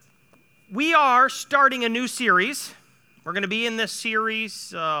We are starting a new series. We're going to be in this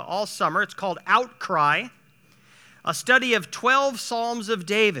series all summer. It's called Outcry, a study of 12 Psalms of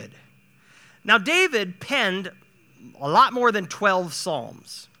David. Now, David penned a lot more than 12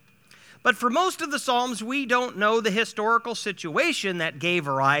 Psalms. But for most of the Psalms, we don't know the historical situation that gave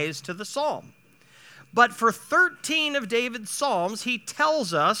rise to the Psalm. But for 13 of David's Psalms, he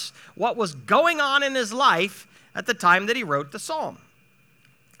tells us what was going on in his life at the time that he wrote the Psalm,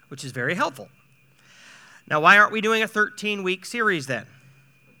 which is very helpful. Now, why aren't we doing a 13-week series then?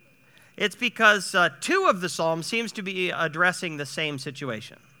 It's because two of the Psalms seems to be addressing the same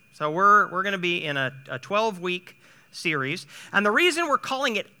situation. So we're going to be in a 12-week series. And the reason we're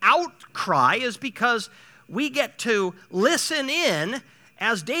calling it Outcry is because we get to listen in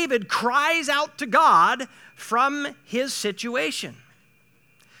as David cries out to God from his situation.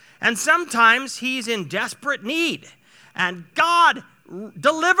 And sometimes he's in desperate need. And God,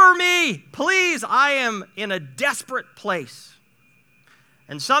 deliver me, please, I am in a desperate place.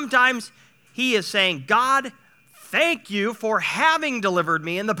 And sometimes he is saying, God, thank you for having delivered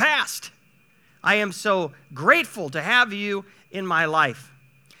me in the past. I am so grateful to have you in my life.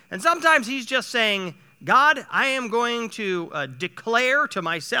 And sometimes he's just saying, God, I am going to declare to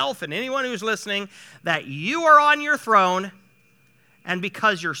myself and anyone who's listening that you are on your throne, and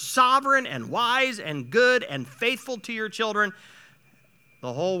because you're sovereign and wise and good and faithful to your children,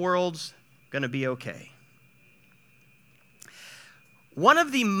 the whole world's going to be okay. One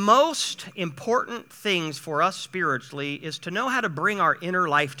of the most important things for us spiritually is to know how to bring our inner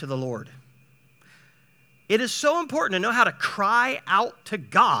life to the Lord. It is so important to know how to cry out to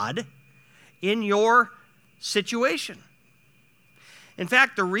God in your situation. In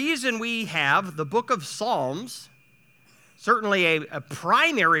fact, the reason we have the book of Psalms, certainly a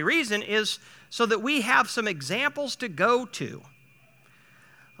primary reason, is so that we have some examples to go to,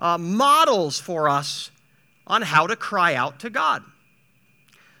 models for us on how to cry out to God.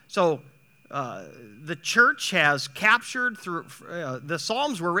 So the church has captured through, the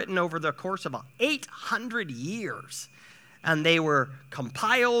Psalms were written over the course of 800 years. And they were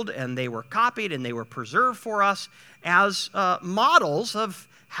compiled, and they were copied, and they were preserved for us as models of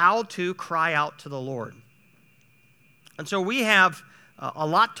how to cry out to the Lord. And so we have a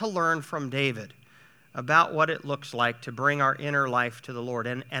lot to learn from David about what it looks like to bring our inner life to the Lord.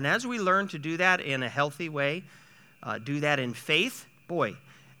 And as we learn to do that in a healthy way, do that in faith, boy,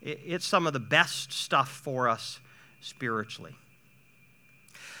 it's some of the best stuff for us spiritually.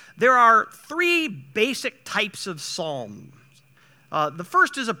 There are three basic types of psalms. The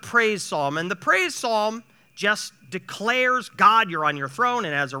first is a praise psalm, and the praise psalm just declares, God, you're on your throne,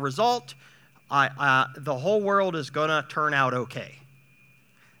 and as a result, the whole world is going to turn out okay.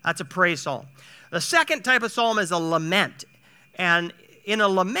 That's a praise psalm. The second type of psalm is a lament, and in a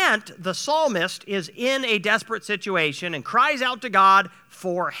lament, the psalmist is in a desperate situation and cries out to God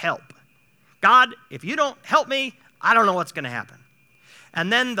for help. God, if you don't help me, I don't know what's going to happen.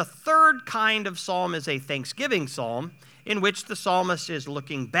 And then the third kind of psalm is a thanksgiving psalm, in which the psalmist is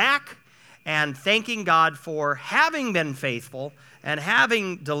looking back and thanking God for having been faithful and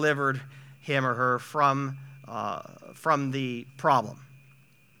having delivered him or her from the problem.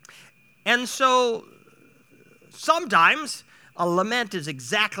 And so sometimes a lament is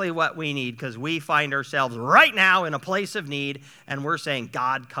exactly what we need, because we find ourselves right now in a place of need, and we're saying,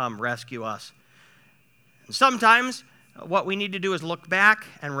 God, come rescue us. And sometimes what we need to do is look back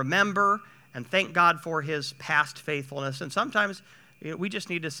and remember and thank God for his past faithfulness. And sometimes we just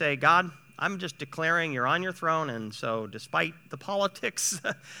need to say, God, I'm just declaring you're on your throne, and so despite the politics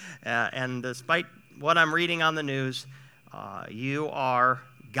and despite what I'm reading on the news, you are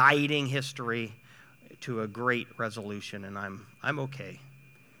guiding history to a great resolution, and I'm okay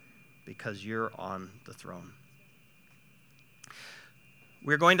because you're on the throne.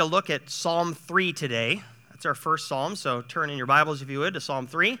 We're going to look at Psalm 3 today. That's our first psalm, so turn in your Bibles, if you would, to Psalm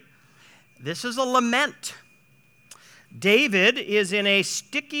 3. This is a lament. David is in a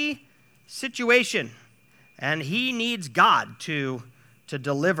sticky situation, and he needs God to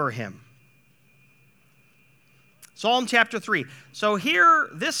deliver him. Psalm chapter 3. So here,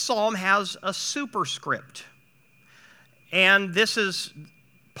 this psalm has a superscript, and this is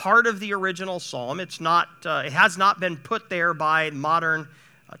part of the original psalm. It has not been put there by modern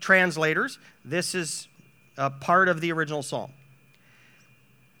translators. This is part of the original psalm.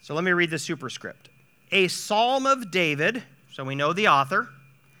 So let me read the superscript. A psalm of David, so we know the author,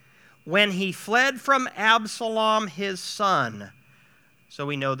 when he fled from Absalom his son, so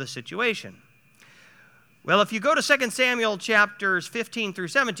we know the situation. Well, if you go to 2 Samuel chapters 15 through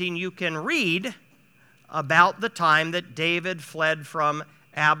 17, you can read about the time that David fled from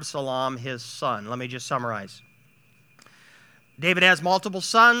Absalom, his son. Let me just summarize. David has multiple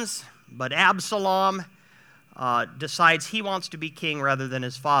sons, but Absalom decides he wants to be king rather than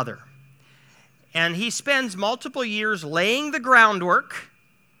his father. And he spends multiple years laying the groundwork.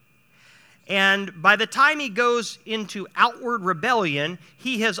 And by the time he goes into outward rebellion,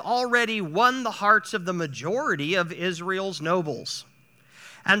 he has already won the hearts of the majority of Israel's nobles.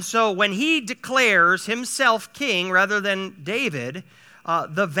 And so when he declares himself king rather than David,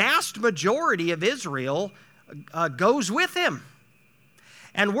 the vast majority of Israel goes with him.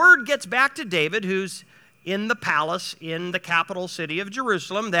 And word gets back to David, who's in the palace in the capital city of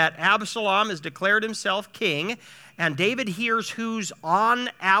Jerusalem, that Absalom has declared himself king. And David hears who's on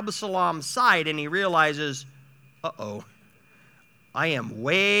Absalom's side, and he realizes, uh-oh, I am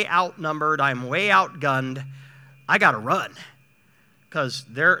way outnumbered, I'm way outgunned, I got to run, because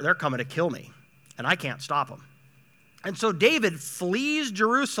they're coming to kill me, and I can't stop them. And so David flees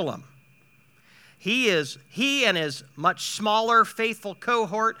Jerusalem. He and his much smaller, faithful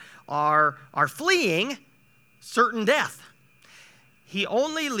cohort are fleeing certain death. He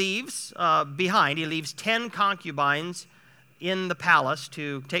only leaves behind, he leaves 10 concubines in the palace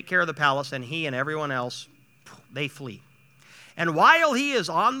to take care of the palace, and he and everyone else, they flee. And while he is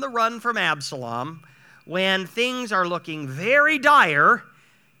on the run from Absalom, when things are looking very dire,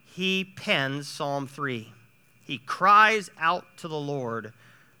 he pens Psalm 3. He cries out to the Lord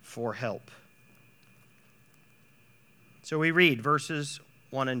for help. So we read verses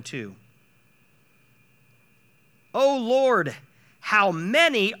 1 and 2. O Lord, how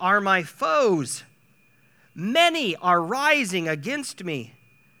many are my foes? Many are rising against me.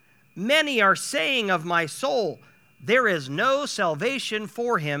 Many are saying of my soul, there is no salvation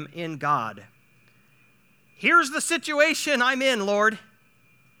for him in God. Here's the situation I'm in, Lord.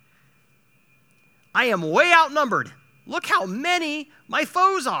 I am way outnumbered. Look how many my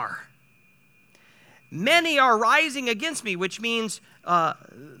foes are. Many are rising against me, which means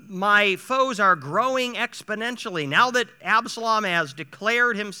my foes are growing exponentially. Now that Absalom has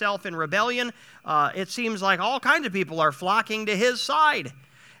declared himself in rebellion, it seems like all kinds of people are flocking to his side.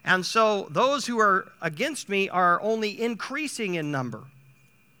 And so those who are against me are only increasing in number.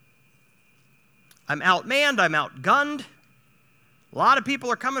 I'm outmanned, I'm outgunned. A lot of people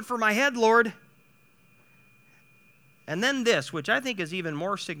are coming for my head, Lord. And then this, which I think is even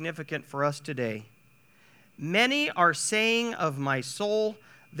more significant for us today. Many are saying of my soul,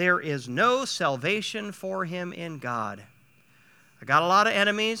 there is no salvation for him in God. I got a lot of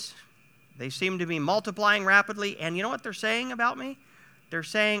enemies. They seem to be multiplying rapidly. And you know what they're saying about me? They're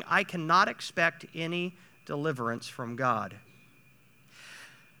saying I cannot expect any deliverance from God.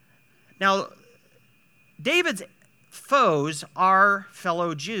 Now, David's foes are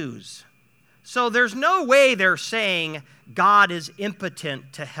fellow Jews. So there's no way they're saying God is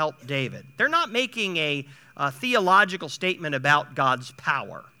impotent to help David. They're not making a theological statement about God's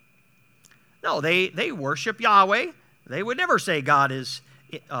power. No, they worship Yahweh. They would never say God is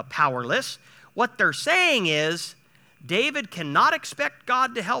powerless. What they're saying is David cannot expect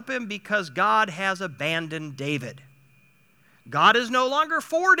God to help him because God has abandoned David. God is no longer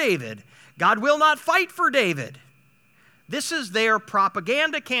for David. God will not fight for David. This is their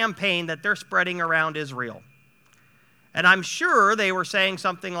propaganda campaign that they're spreading around Israel. And I'm sure they were saying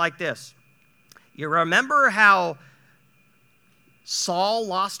something like this. You remember how Saul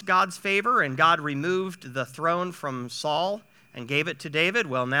lost God's favor and God removed the throne from Saul and gave it to David?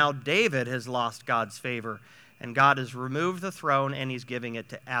 Well, now David has lost God's favor and God has removed the throne and he's giving it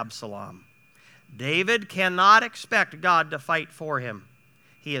to Absalom. David cannot expect God to fight for him.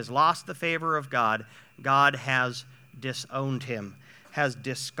 He has lost the favor of God. God has disowned him, has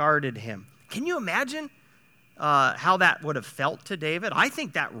discarded him. Can you imagine how that would have felt to David? I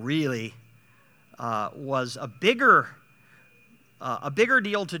think that really was a bigger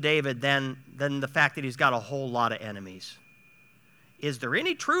deal to David than the fact that he's got a whole lot of enemies. Is there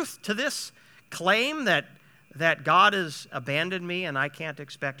any truth to this claim that God has abandoned me and I can't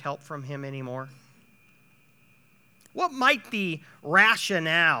expect help from him anymore? What might the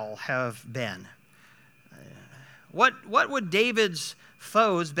rationale have been? What would David's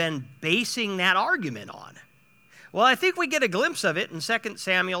foes been basing that argument on? Well, I think we get a glimpse of it in 2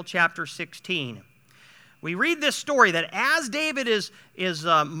 Samuel chapter 16. We read this story that as David is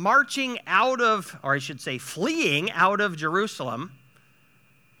marching out of, or I should say fleeing out of Jerusalem,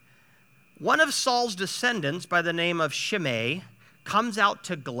 one of Saul's descendants by the name of Shimei comes out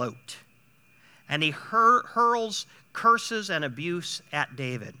to gloat. And he hurls curses and abuse at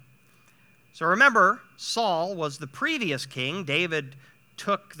David. So remember, Saul was the previous king. David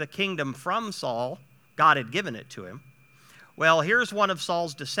took the kingdom from Saul. God had given it to him. Well, here's one of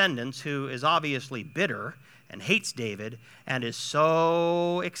Saul's descendants who is obviously bitter and hates David and is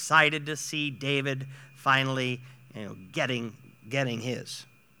so excited to see David finally, getting his.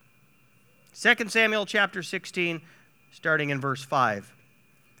 2 Samuel chapter 16, starting in verse 5.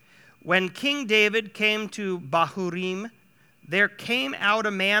 When King David came to Bahurim, there came out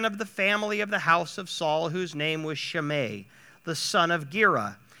a man of the family of the house of Saul, whose name was Shimei, the son of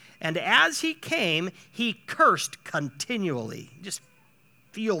Gera. And as he came, he cursed continually. Just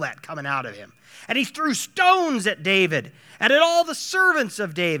feel that coming out of him. And he threw stones at David and at all the servants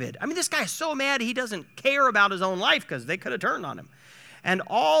of David. I mean, this guy's so mad he doesn't care about his own life because they could have turned on him. And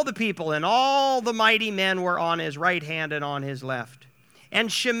all the people and all the mighty men were on his right hand and on his left.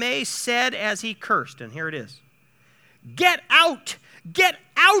 And Shimei said as he cursed, and here it is, "Get out! Get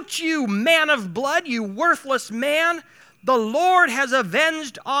out, you man of blood, you worthless man! The Lord has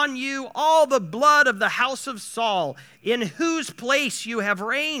avenged on you all the blood of the house of Saul, in whose place you have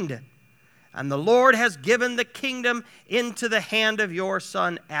reigned. And the Lord has given the kingdom into the hand of your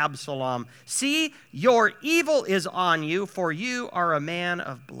son Absalom. See, your evil is on you, for you are a man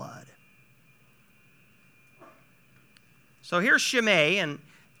of blood." So here's Shimei, and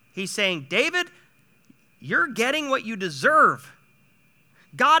he's saying, David, you're getting what you deserve.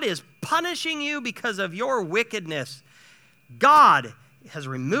 God is punishing you because of your wickedness. God has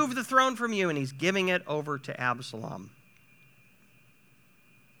removed the throne from you, and he's giving it over to Absalom.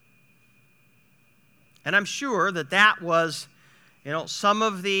 And I'm sure that was, some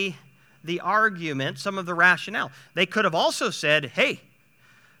of the argument, some of the rationale. They could have also said, hey,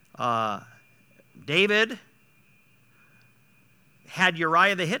 David had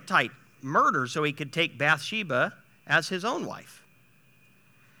Uriah the Hittite murdered so he could take Bathsheba as his own wife.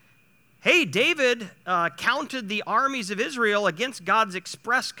 Hey, David counted the armies of Israel against God's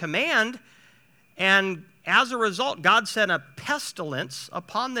express command, and as a result, God sent a pestilence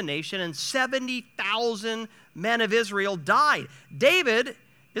upon the nation, and 70,000 men of Israel died. David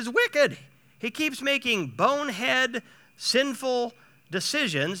is wicked. He keeps making bonehead, sinful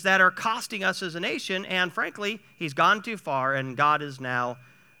decisions that are costing us as a nation, and frankly, he's gone too far, and God has now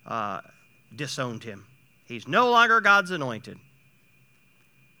disowned him. He's no longer God's anointed.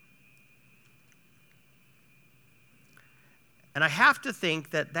 And I have to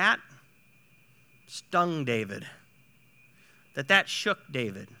think that stung David, that shook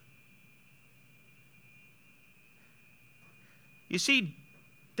David. You see,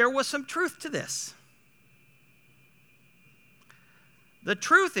 there was some truth to this. The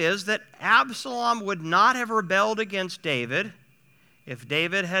truth is that Absalom would not have rebelled against David if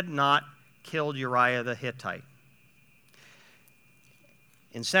David had not killed Uriah the Hittite.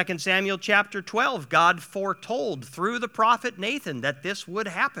 In 2 Samuel chapter 12, God foretold through the prophet Nathan that this would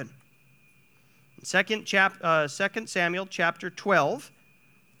happen. In 2 Samuel chapter 12,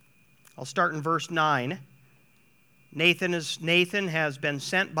 I'll start in verse 9. Nathan has been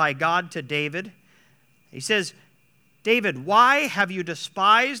sent by God to David. He says, "David, why have you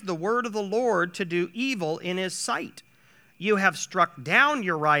despised the word of the Lord to do evil in his sight? You have struck down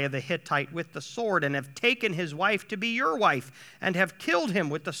Uriah the Hittite with the sword and have taken his wife to be your wife and have killed him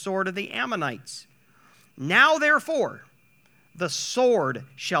with the sword of the Ammonites. Now, therefore, the sword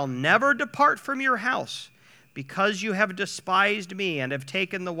shall never depart from your house, because you have despised me and have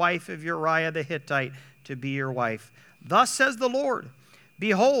taken the wife of Uriah the Hittite to be your wife. Thus says the Lord,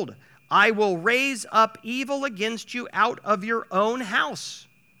 behold, I will raise up evil against you out of your own house.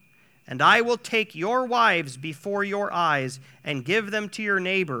 And I will take your wives before your eyes and give them to your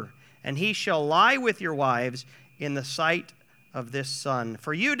neighbor, and he shall lie with your wives in the sight of this sun.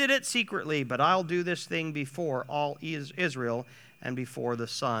 For you did it secretly, but I'll do this thing before all Israel and before the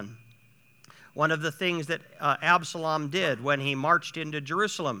sun." One of the things that Absalom did when he marched into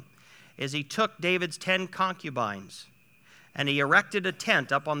Jerusalem is he took David's 10 concubines and he erected a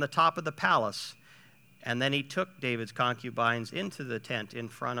tent up on the top of the palace. And then he took David's concubines into the tent in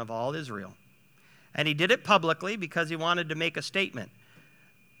front of all Israel. And he did it publicly because he wanted to make a statement.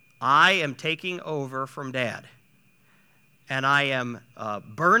 I am taking over from Dad. And I am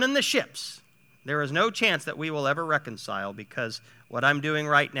burning the ships. There is no chance that we will ever reconcile, because what I'm doing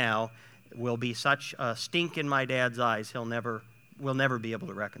right now will be such a stink in my dad's eyes, we'll never be able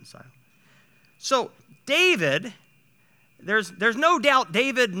to reconcile. So David, there's no doubt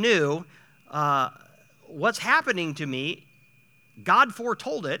David knew what's happening to me. God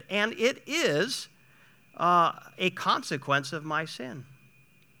foretold it, and it is a consequence of my sin.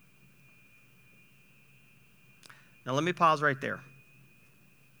 Now let me pause right there.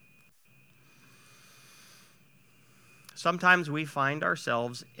 Sometimes we find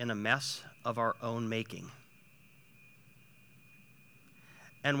ourselves in a mess of our own making.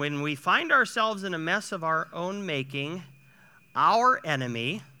 And when we find ourselves in a mess of our own making, our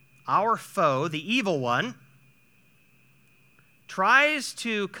enemy, our foe, the evil one, tries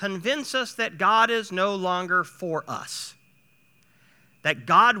to convince us that God is no longer for us, that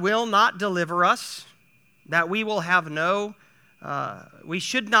God will not deliver us, that we will have we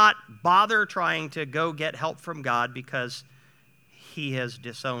should not bother trying to go get help from God because He has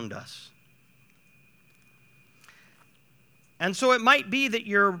disowned us. And so it might be that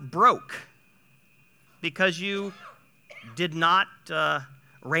you're broke because you did not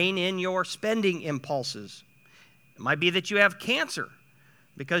rein in your spending impulses. It might be that you have cancer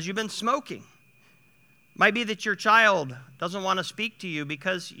because you've been smoking. It might be that your child doesn't want to speak to you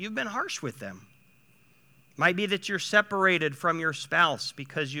because you've been harsh with them. It might be that you're separated from your spouse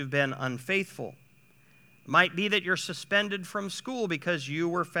because you've been unfaithful. It might be that you're suspended from school because you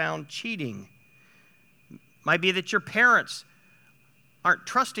were found cheating. It might be that your parents aren't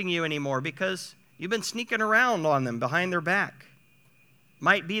trusting you anymore because you've been sneaking around on them behind their back.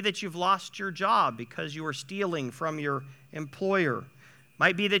 Might be that you've lost your job because you were stealing from your employer.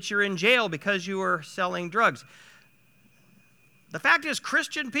 Might be that you're in jail because you were selling drugs. The fact is,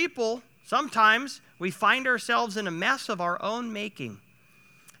 Christian people, sometimes we find ourselves in a mess of our own making.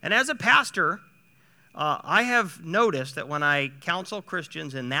 And as a pastor, I have noticed that when I counsel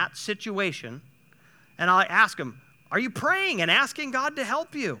Christians in that situation, and I ask them, are you praying and asking God to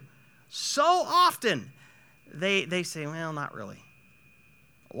help you? So often, they say, well, not really.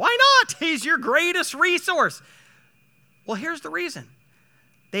 Why not? He's your greatest resource. Well, here's the reason.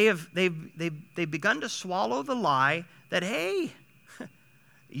 They've begun to swallow the lie that, hey,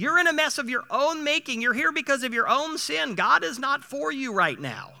 you're in a mess of your own making. You're here because of your own sin. God is not for you right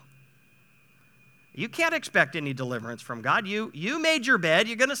now. You can't expect any deliverance from God. You made your bed.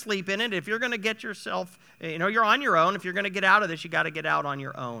 You're going to sleep in it. If you're going to get yourself, you're on your own. If you're going to get out of this, you got to get out on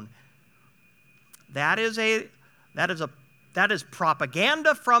your own. That is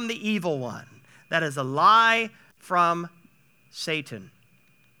propaganda from the evil one. That is a lie from Satan.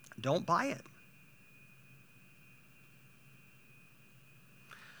 Don't buy it.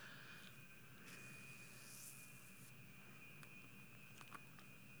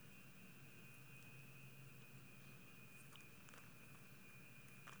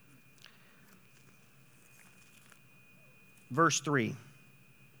 Verse 3.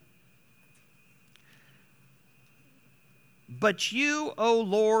 But you, O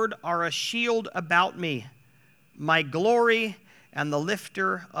Lord, are a shield about me, my glory and the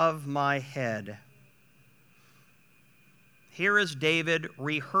lifter of my head. Here is David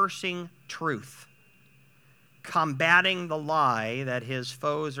rehearsing truth, combating the lie that his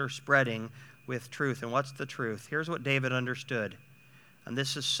foes are spreading with truth. And what's the truth? Here's what David understood. And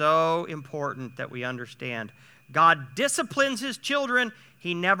this is so important that we understand. God disciplines his children.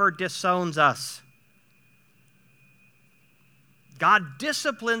 He never disowns us. God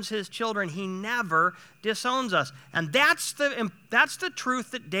disciplines his children. He never disowns us. And that's the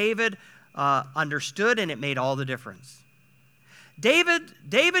truth that David understood, and it made all the difference.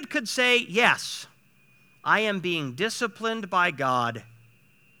 David could say, yes, I am being disciplined by God.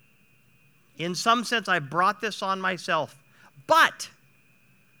 In some sense, I brought this on myself. But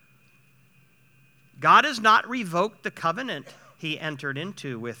God has not revoked the covenant he entered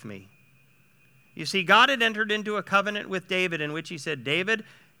into with me. You see, God had entered into a covenant with David in which he said, David,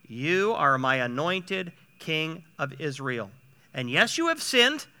 you are my anointed king of Israel. And yes, you have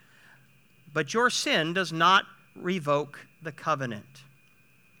sinned, but your sin does not revoke the covenant.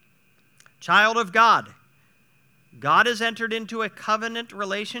 Child of God, God has entered into a covenant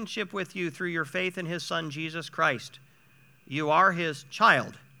relationship with you through your faith in his Son, Jesus Christ. You are his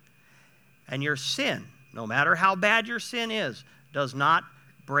child. And your sin, no matter how bad your sin is, does not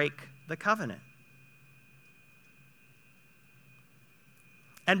break the covenant.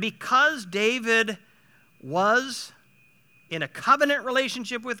 And because David was in a covenant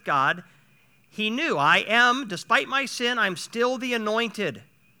relationship with God, he knew, despite my sin, I'm still the anointed.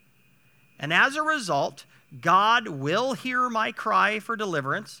 And as a result, God will hear my cry for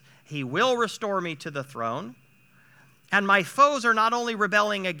deliverance. He will restore me to the throne. And my foes are not only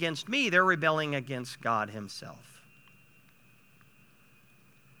rebelling against me, they're rebelling against God himself.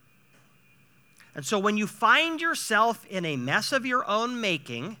 And so when you find yourself in a mess of your own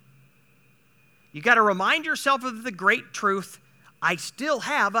making, you got to remind yourself of the great truth, I still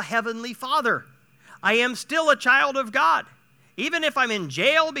have a heavenly Father. I am still a child of God. Even if I'm in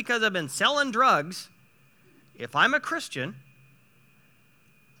jail because I've been selling drugs, if I'm a Christian,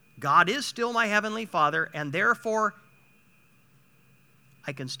 God is still my heavenly Father, and therefore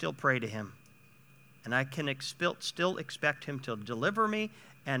I can still pray to him. And I can still expect him to deliver me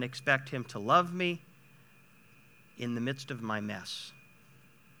and expect him to love me in the midst of my mess.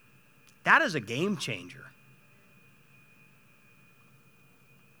 That is a game changer.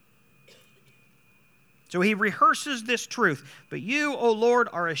 So he rehearses this truth. But you, O Lord,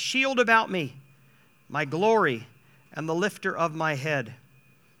 are a shield about me, my glory, and the lifter of my head.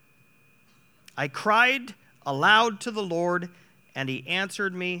 I cried aloud to the Lord, and he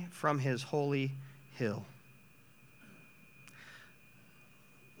answered me from his holy hill.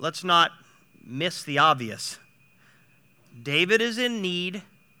 Let's not miss the obvious. David is in need,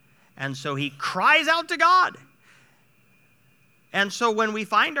 and so he cries out to God. And so when we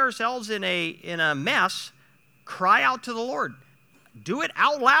find ourselves in a mess, cry out to the Lord. Do it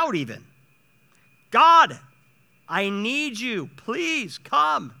out loud even. God, I need you. Please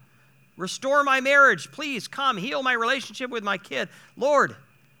come. Restore my marriage. Please come. Heal my relationship with my kid. Lord,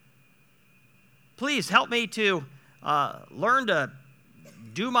 please help me to learn to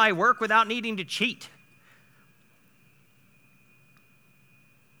do my work without needing to cheat.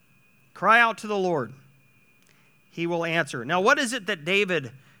 Cry out to the Lord. He will answer. Now, what is it that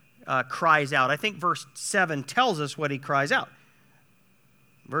David cries out? I think verse 7 tells us what he cries out.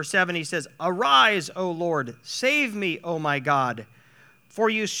 Verse 7, he says, Arise, O Lord, save me, O my God, for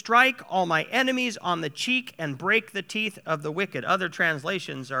you strike all my enemies on the cheek and break the teeth of the wicked. Other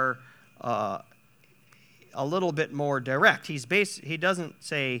translations are a little bit more direct. He doesn't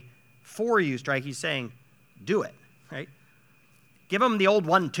say, for you strike, he's saying, do it, right? Give him the old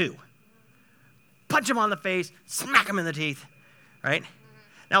 1-2. Punch him on the face, smack him in the teeth, right?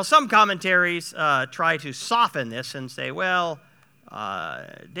 Now, some commentaries try to soften this and say, well,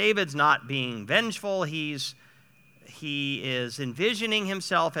 David's not being vengeful. He is envisioning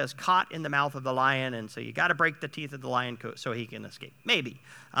himself as caught in the mouth of the lion, and so you got to break the teeth of the lion so he can escape. Maybe.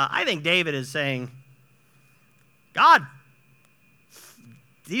 I think David is saying, God,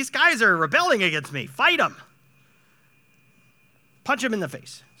 these guys are rebelling against me. Fight them. Punch him in the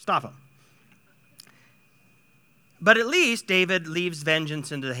face. Stop him. But at least David leaves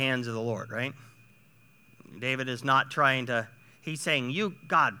vengeance into the hands of the Lord, right? David is not trying to, he's saying, you,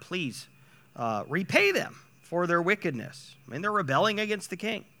 God, please repay them for their wickedness. I mean, they're rebelling against the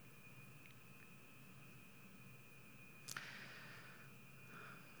king.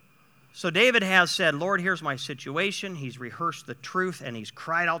 So David has said, Lord, here's my situation. He's rehearsed the truth, and he's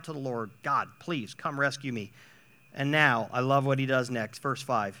cried out to the Lord, God, please come rescue me. And now, I love what he does next. Verse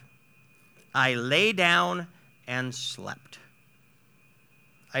 5. I lay down and slept.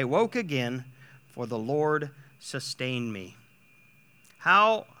 I woke again, for the Lord sustained me.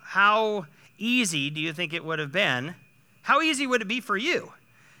 How easy do you think it would have been? How easy would it be for you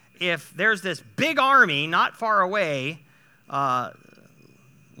if there's this big army not far away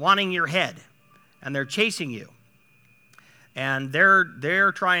wanting your head, and they're chasing you, and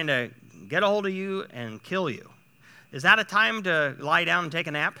they're trying to get a hold of you and kill you? Is that a time to lie down and take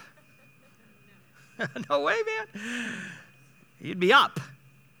a nap? No way, man. You'd be up.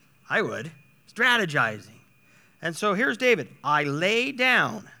 I would. Strategizing. And so here's David. I lay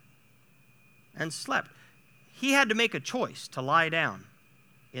down and slept. He had to make a choice to lie down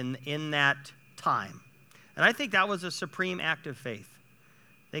in that time. And I think that was a supreme act of faith.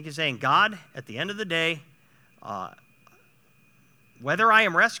 I think he's saying, God, at the end of the day, whether I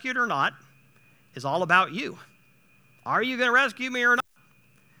am rescued or not is all about you. Are you going to rescue me or not?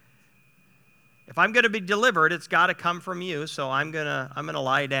 If I'm going to be delivered, it's got to come from you, so I'm going to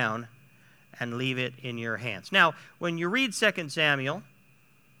lie down and leave it in your hands. Now, when you read 2 Samuel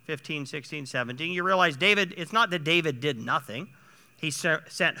 15, 16, 17, you realize David, it's not that David did nothing. He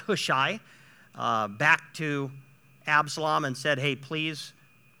sent Hushai back to Absalom and said, hey, please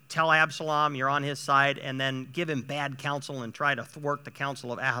tell Absalom you're on his side, and then give him bad counsel and try to thwart the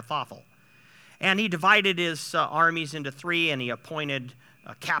counsel of Ahithophel. And he divided his armies into 3, and he appointed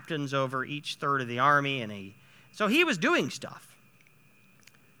captains over each third of the army, and so he was doing stuff.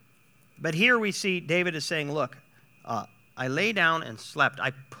 But here we see David is saying, look, I lay down and slept.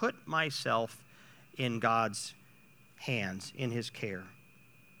 I put myself in God's hands, in his care.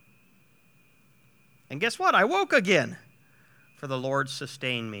 And guess what? I woke again, for the Lord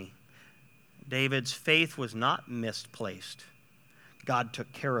sustained me. David's faith was not misplaced. God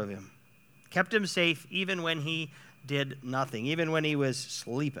took care of him, kept him safe even when he did nothing, even when he was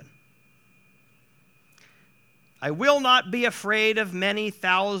sleeping. I will not be afraid of many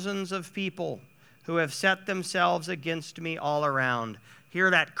thousands of people who have set themselves against me all around.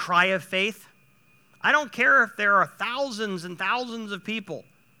 Hear that cry of faith? I don't care if there are thousands and thousands of people.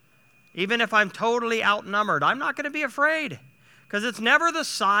 Even if I'm totally outnumbered, I'm not going to be afraid, because it's never the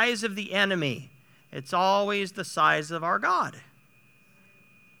size of the enemy. It's always the size of our God.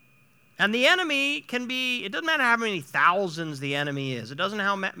 And the enemy can be, it doesn't matter how many thousands the enemy is. It doesn't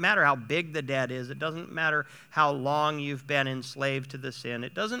matter how big the debt is. It doesn't matter how long you've been enslaved to the sin.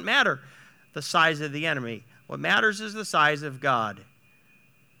 It doesn't matter the size of the enemy. What matters is the size of God,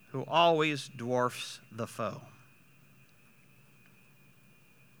 who always dwarfs the foe.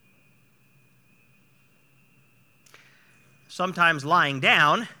 Sometimes lying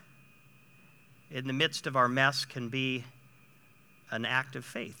down in the midst of our mess can be an act of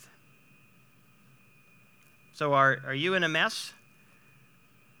faith. So are you in a mess?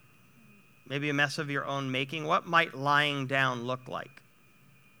 Maybe a mess of your own making. What might lying down look like?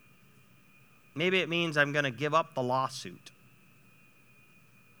 Maybe it means I'm going to give up the lawsuit.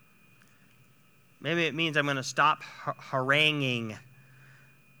 Maybe it means I'm going to stop haranguing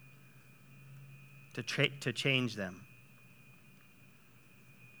to change them.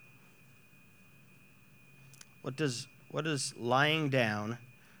 What does lying down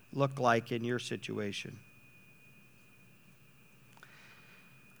look like in your situation?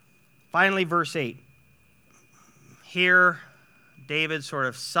 Finally, verse 8. Here, David sort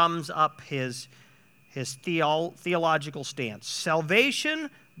of sums up his theological stance. Salvation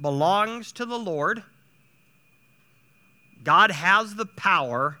belongs to the Lord. God has the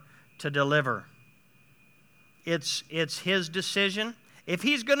power to deliver. It's his decision. If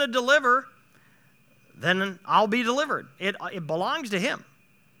he's going to deliver, then I'll be delivered. It belongs to him.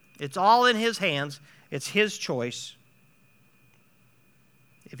 It's all in his hands. It's his choice.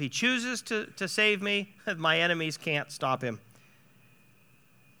 If he chooses to save me, my enemies can't stop him.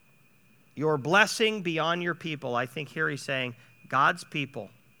 Your blessing be on your people. I think here he's saying God's people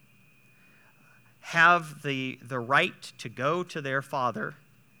have the right to go to their Father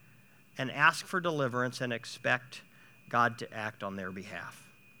and ask for deliverance and expect God to act on their behalf.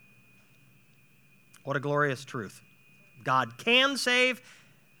 What a glorious truth. God can save,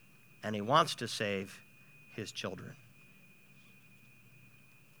 and he wants to save his children.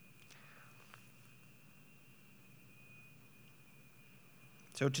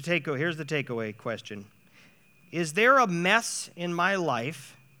 So here's the takeaway question. Is there a mess in my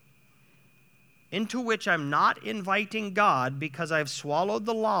life into which I'm not inviting God because I've swallowed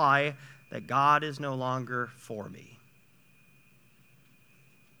the lie that God is no longer for me?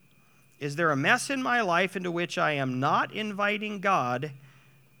 Is there a mess in my life into which I am not inviting God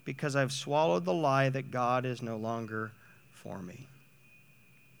because I've swallowed the lie that God is no longer for me?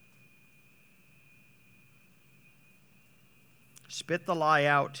 Spit the lie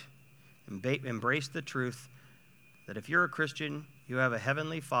out and embrace the truth that if you're a Christian, you have a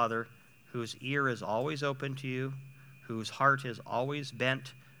heavenly Father whose ear is always open to you, whose heart is always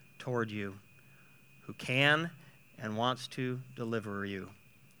bent toward you, who can and wants to deliver you.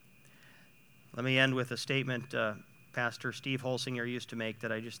 Let me end with a statement Pastor Steve Holsinger used to make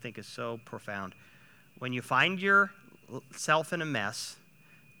that I just think is so profound. When you find yourself in a mess,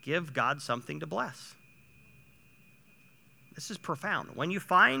 give God something to bless. This is profound. When you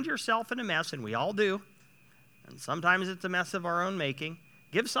find yourself in a mess, and we all do, and sometimes it's a mess of our own making,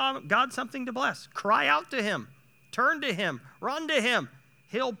 give God something to bless. Cry out to him. Turn to him. Run to him.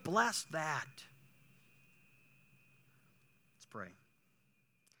 He'll bless that. Let's pray.